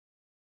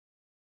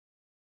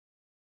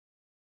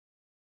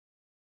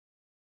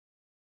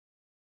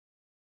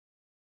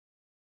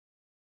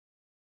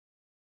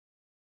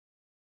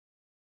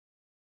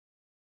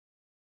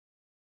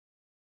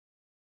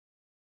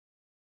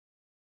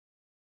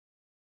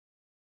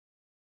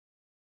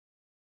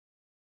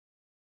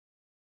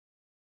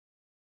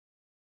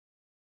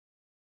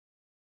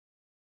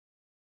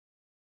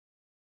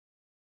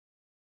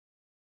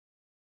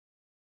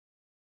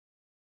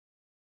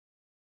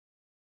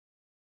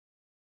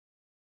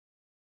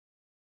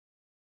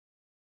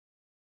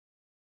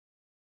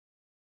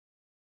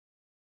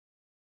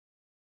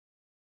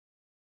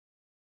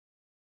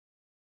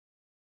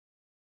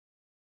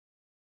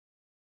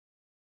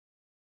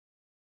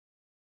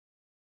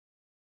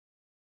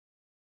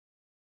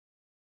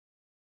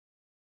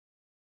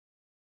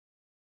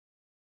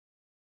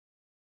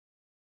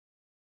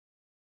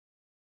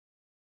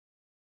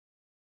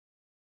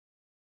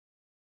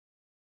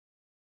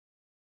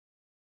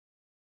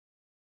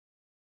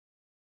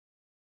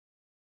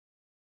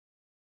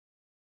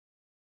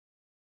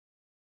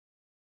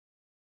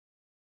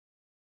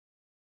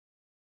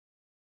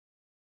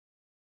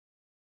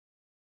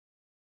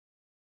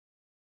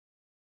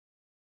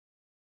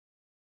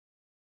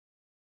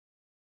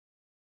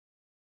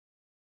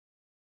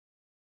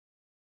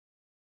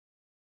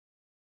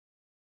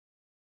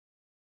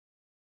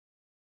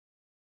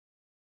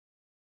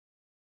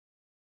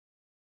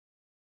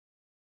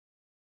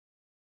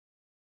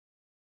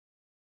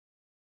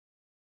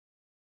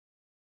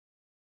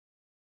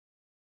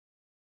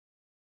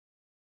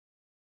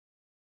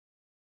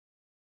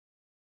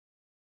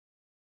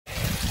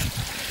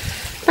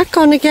back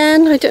on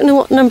again. I don't know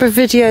what number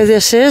video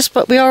this is,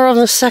 but we are on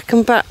the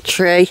second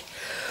battery.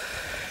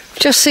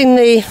 Just seen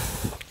the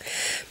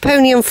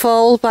pony and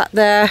foal back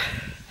there.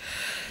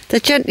 They're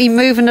gently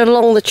moving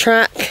along the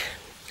track.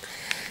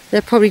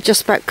 They're probably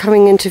just about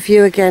coming into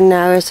view again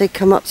now as they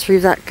come up through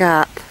that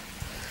gap.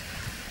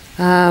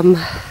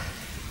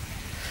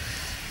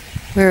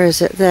 Where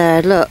is it?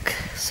 There, look.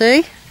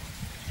 See?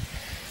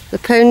 The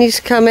pony's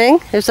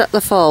coming. Is that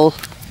the foal?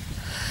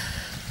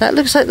 That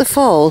looks like the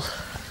foal.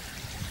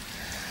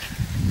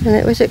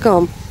 And where's it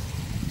gone?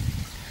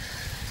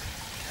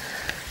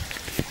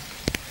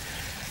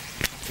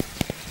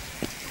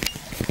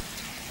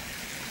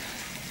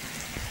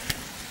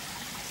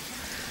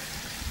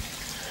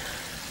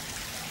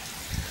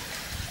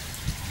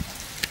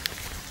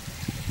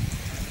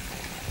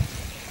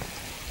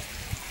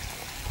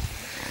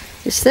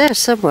 It's there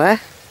somewhere.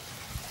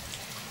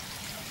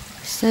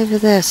 It's over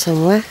there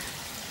somewhere.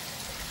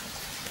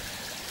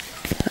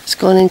 That's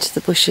gone into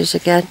the bushes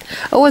again.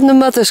 Oh, and the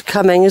mother's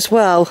coming as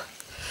well.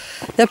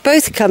 They're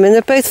both coming,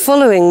 they're both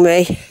following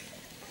me.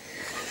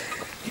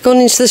 Gone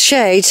into the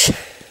shade.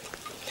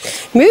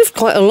 Moved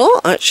quite a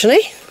lot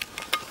actually.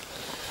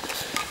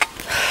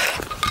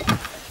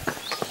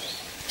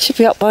 Should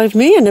be up by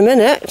me in a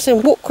minute. So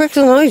walk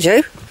quicker than I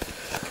do.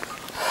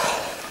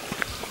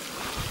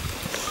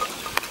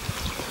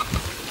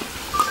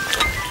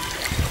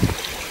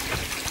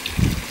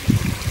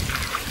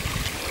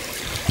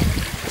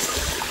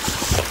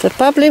 The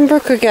babbling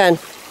brook again.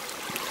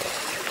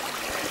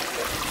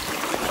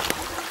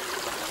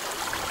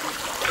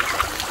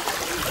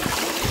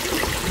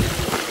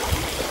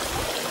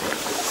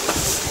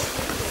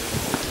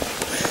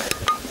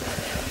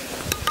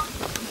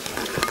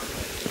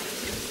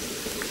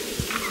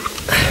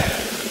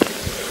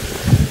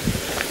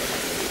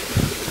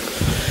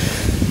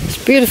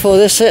 It's beautiful,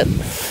 this it.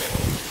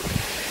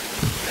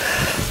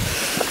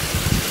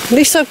 At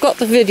least I've got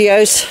the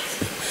videos.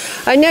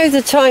 I know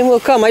the time will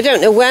come. I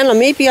don't know when, or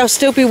maybe I'll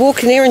still be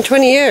walking here in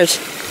 20 years.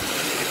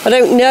 I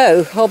don't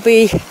know. I'll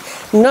be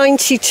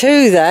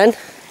 92 then.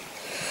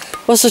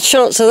 What's the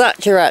chance of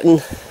that, do you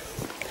reckon?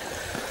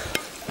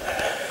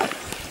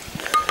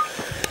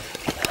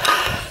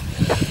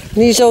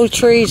 These old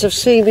trees have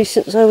seen me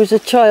since I was a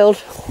child.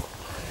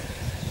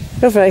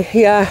 Have they?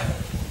 Yeah.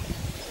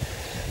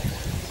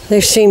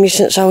 They've seen me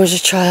since I was a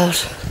child.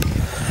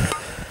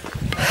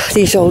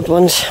 These old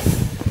ones.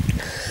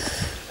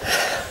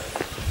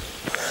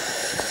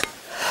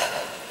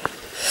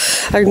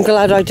 I'm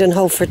glad I done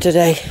Holford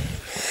today.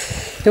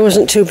 It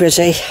wasn't too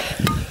busy.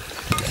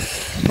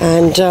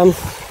 And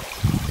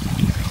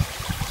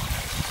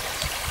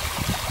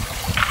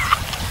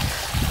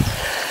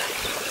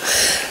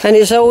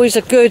it's always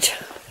a good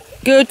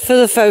for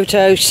the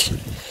photos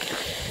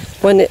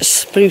when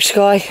it's blue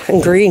sky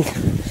and green.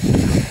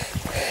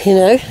 You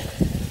know?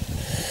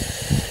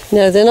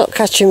 No, they're not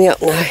catching me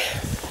up now.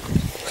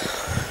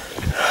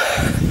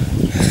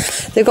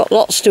 They've got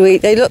lots to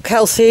eat. They look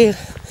healthy.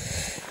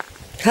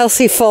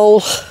 Healthy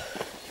foal.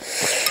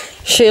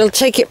 She'll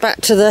take it back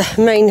to the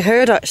main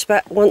herd, I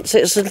expect, once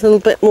it's a little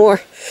bit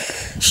more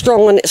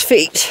strong on its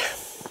feet.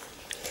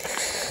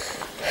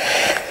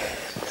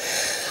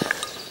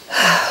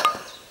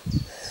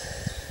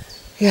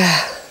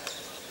 Yeah.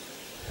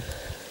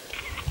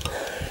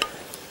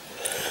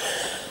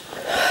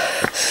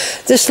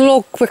 This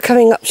log we're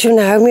coming up to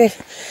now,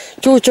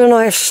 Georgia and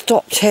I have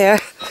stopped here.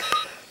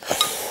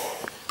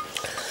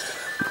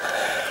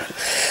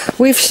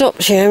 We've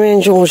stopped here, me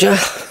and Georgia,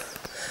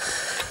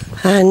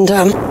 and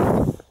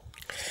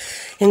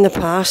in the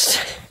past,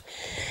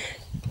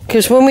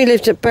 because when we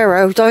lived at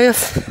Barrow,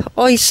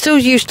 I still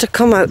used to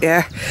come out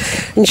here,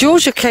 and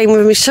Georgia came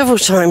with me several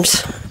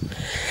times.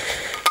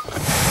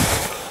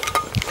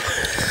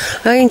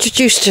 I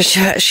introduced her to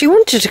it. She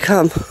wanted to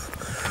come.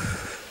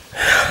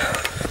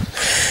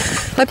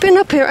 I've been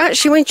up here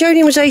actually when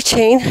Jodie was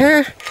 18.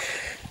 Her,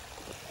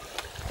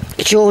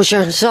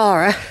 Georgia and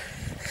Zara.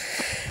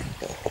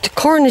 The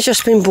Corin had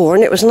just been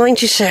born. It was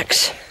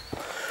 96.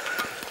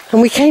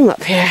 And we came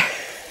up here.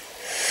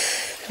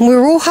 And we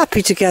were all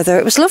happy together.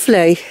 It was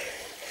lovely.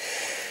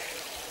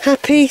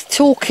 Happy,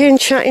 talking,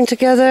 chatting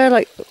together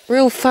like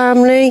real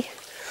family.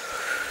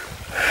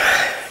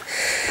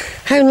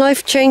 How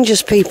life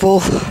changes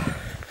people.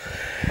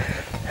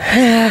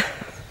 That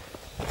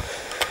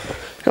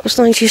was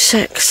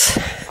 96.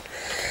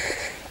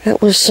 That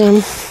was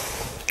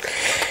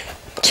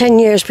 10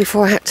 years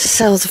before I had to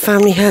sell the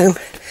family home.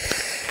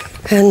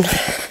 And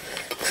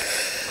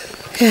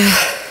yeah,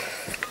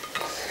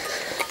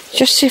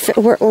 just see if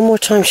it'll work one more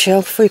time,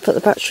 Shell, before you put the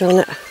battery on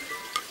it.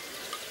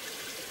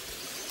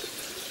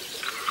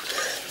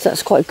 So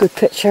that's quite a good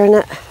picture, isn't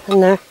it? In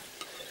there.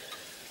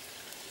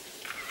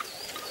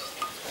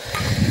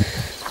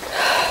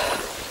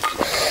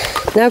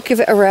 Now give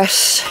it a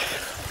rest,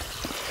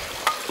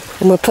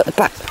 and we'll put the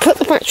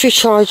battery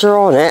charger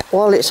on it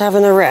while it's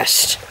having a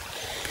rest.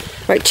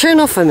 Right, turn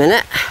off a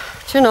minute.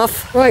 Turn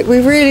off. Right, we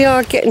really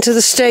are getting to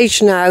the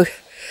stage now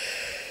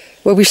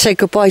where we say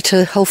goodbye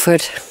to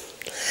Holford.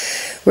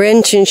 We're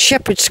entering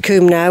Shepherd's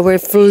Combe now. We're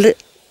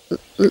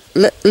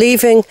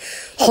leaving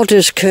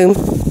Hodder's Combe.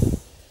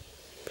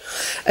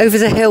 Over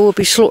the hill will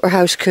be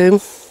Slaughterhouse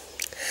Combe.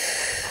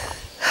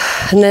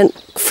 And then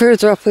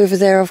further up over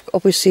there,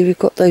 obviously we've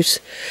got those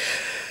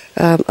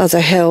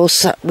other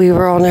hills that we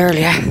were on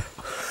earlier.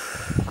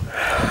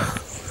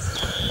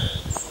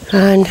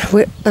 And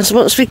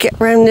once we get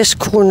around this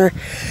corner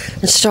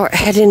and start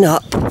heading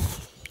up,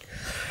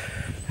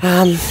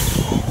 and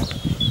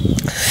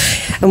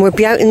we'll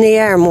be out in the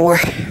air more.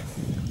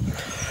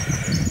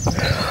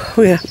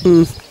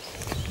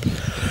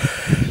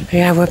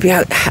 Yeah, we'll be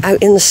out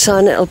in the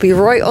sun. It'll be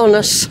right on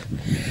us,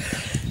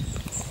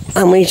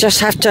 and we just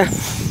have to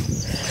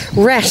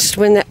rest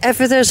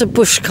whenever there's a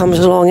bush comes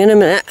along in a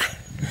minute.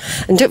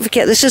 And don't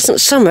forget, this isn't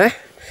summer.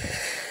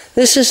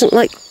 This isn't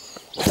like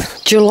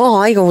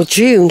July or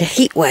June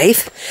heat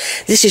wave.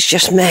 This is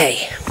just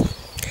May,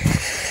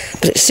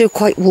 but it's still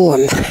quite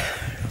warm.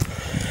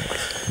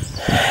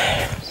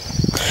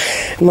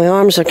 My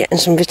arms are getting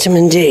some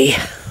vitamin D.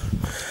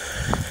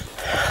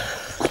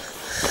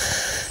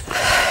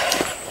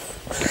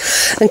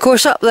 And of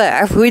course up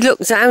there, we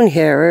looked down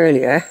here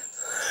earlier.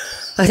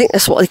 I think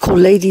that's what they call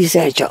Lady's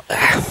Edge up there.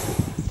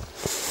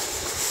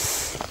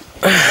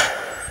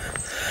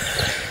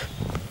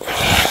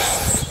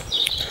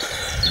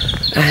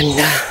 And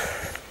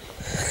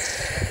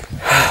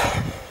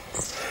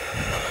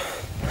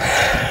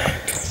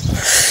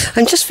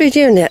I'm just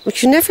videoing it,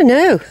 but you never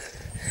know.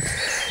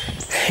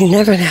 You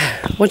never know.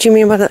 What do you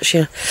mean by that,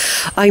 Sheila?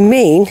 I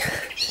mean,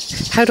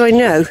 how do I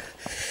know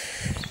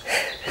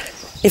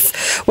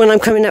when I'm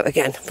coming out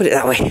again? Put it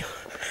that way.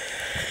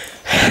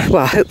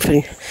 Well,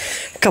 hopefully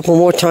a couple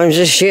more times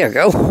this year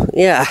go.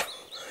 Yeah,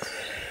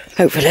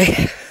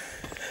 hopefully.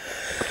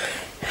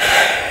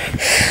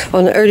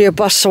 On an earlier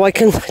bus so I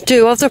can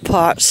do other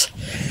parts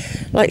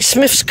like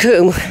Smith's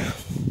Combe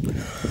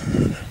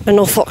and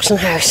Old Foxton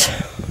House.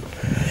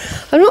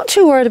 I'm not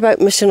too worried about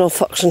missing Old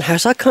Foxton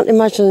House. I can't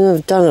imagine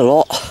they've done a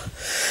lot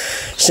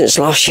since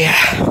last year.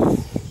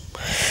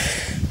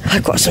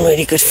 I've got some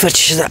really good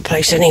footage of that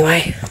place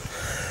anyway.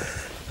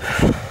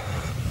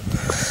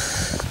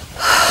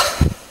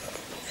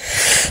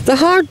 The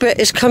hard bit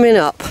is coming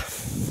up.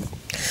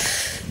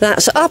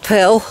 That's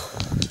uphill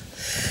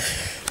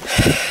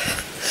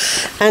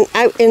and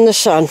out in the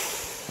sun.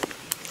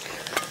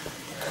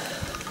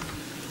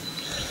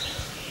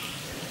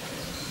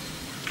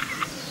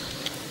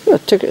 Oh,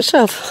 it took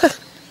itself.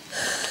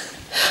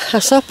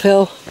 That's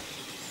uphill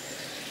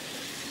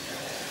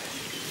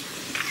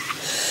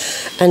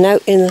and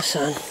out in the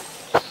sun.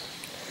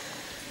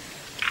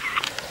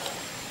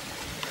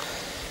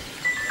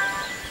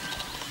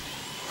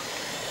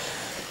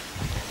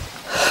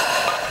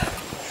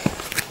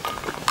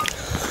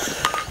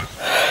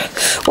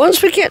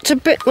 Once we get to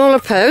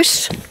Bicknoller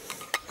Post,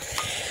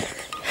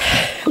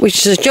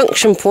 which is a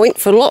junction point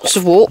for lots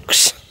of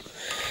walks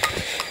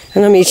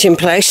and a meeting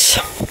place,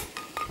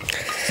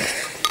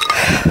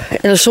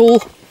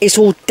 it's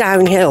all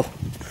downhill.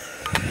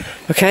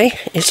 Okay,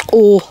 it's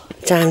all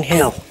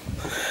downhill.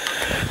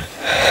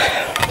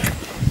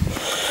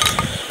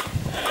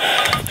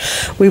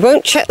 We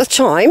won't check the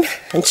time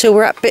until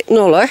we're at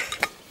Bicknoller.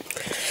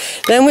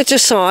 Then we'll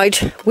decide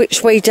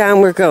which way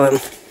down we're going.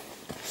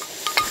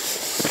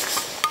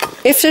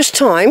 If there's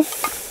time,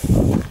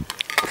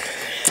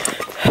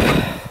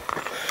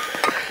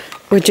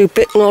 we'll do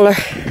Bicknoller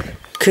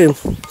Combe.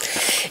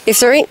 If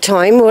there ain't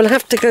time, we'll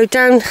have to go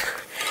down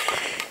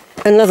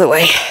another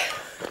way.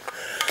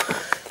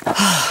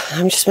 Oh,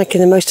 I'm just making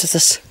the most of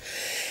this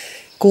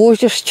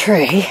gorgeous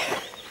tree.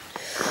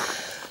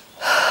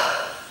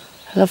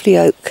 Lovely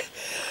oak.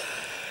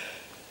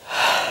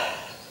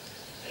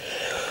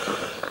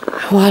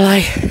 While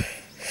I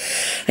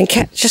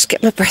just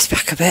get my breath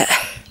back a bit.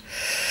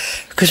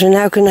 Because we're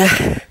now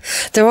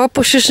there are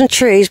bushes and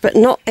trees, but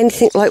not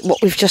anything like what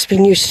we've just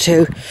been used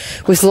to,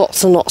 with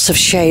lots and lots of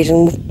shade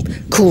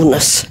and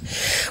coolness.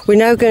 We're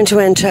now going to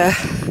enter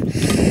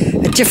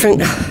a different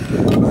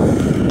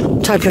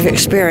type of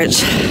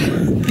experience.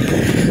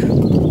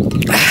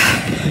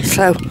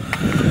 So,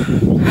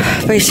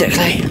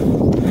 basically,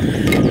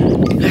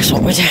 that's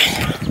what we're doing.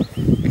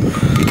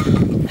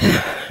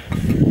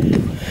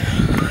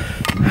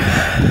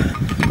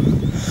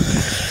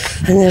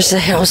 And there's the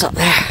hills up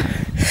there.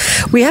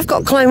 We have got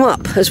to climb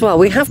up as well.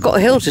 We have got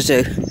a hill to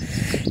do.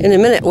 In a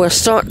minute we'll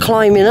start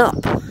climbing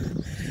up.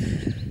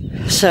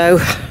 So,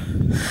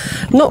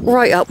 not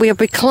right up. We'll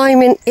be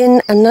climbing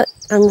in and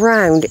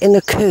round in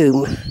a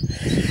combe.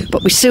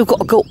 But we still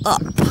got to go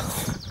up.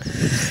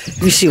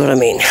 If you see what I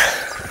mean.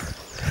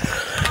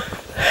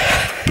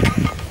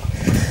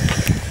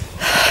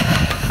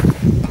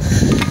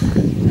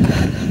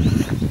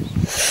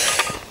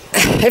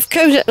 If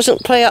Codec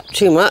doesn't play up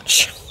too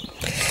much,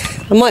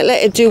 I might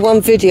let it do one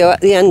video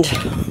at the end.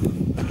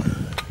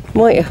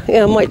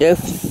 Yeah, I might do.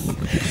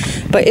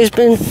 But it's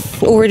been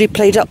already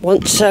played up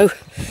once, so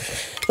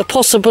the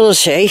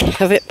possibility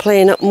of it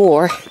playing up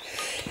more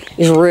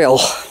is real.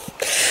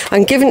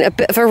 I'm giving it a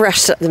bit of a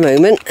rest at the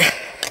moment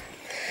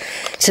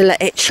to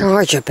let it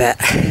charge a bit.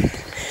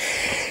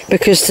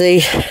 because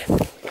the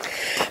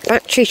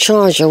battery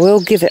charger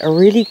will give it a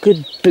really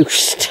good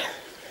boost,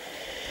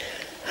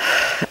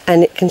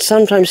 and it can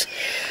sometimes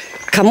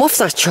come off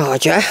that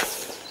charger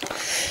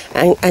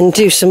and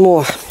do some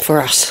more for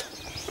us.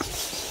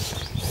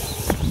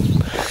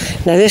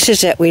 Now this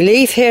is it, we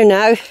leave here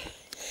now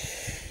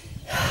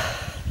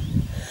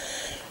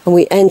and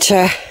we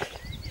enter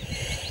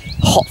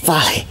Hot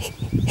Valley.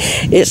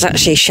 It's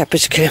actually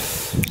Shepherd's Combe.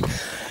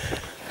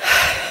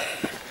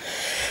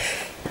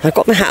 I've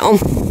got my hat on.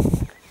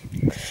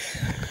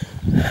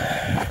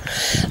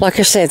 Like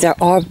I said, there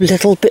are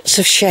little bits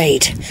of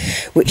shade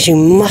which you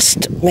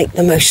must make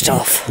the most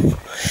of.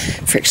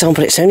 For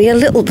example, it's only a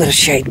little bit of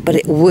shade, but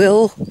it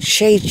will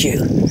shade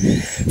you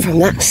from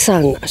that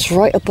sun that's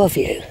right above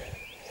you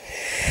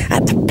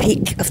at the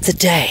peak of the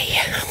day.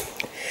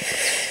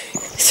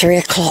 3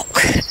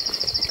 o'clock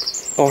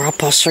or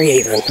 3:30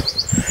 even.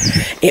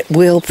 It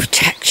will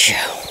protect you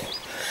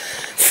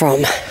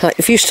from, like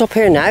if you stop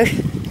here now,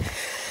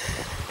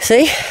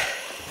 see?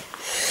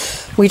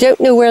 We don't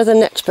know where the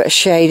next bit of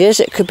shade is,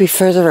 it could be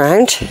further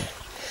round.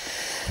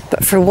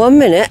 But for 1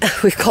 minute,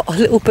 we've got a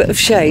little bit of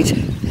shade.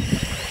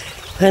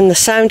 And the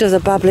sound of the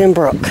babbling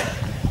brook.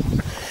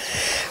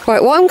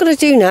 Right, what I'm going to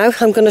do now,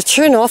 I'm going to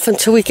turn off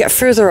until we get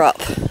further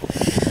up.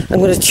 I'm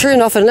going to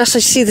turn off unless I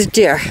see the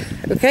deer,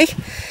 okay?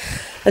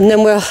 And then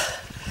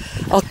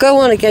I'll go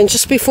on again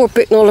just before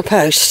Bicknoller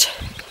Post.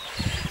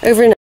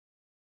 Over and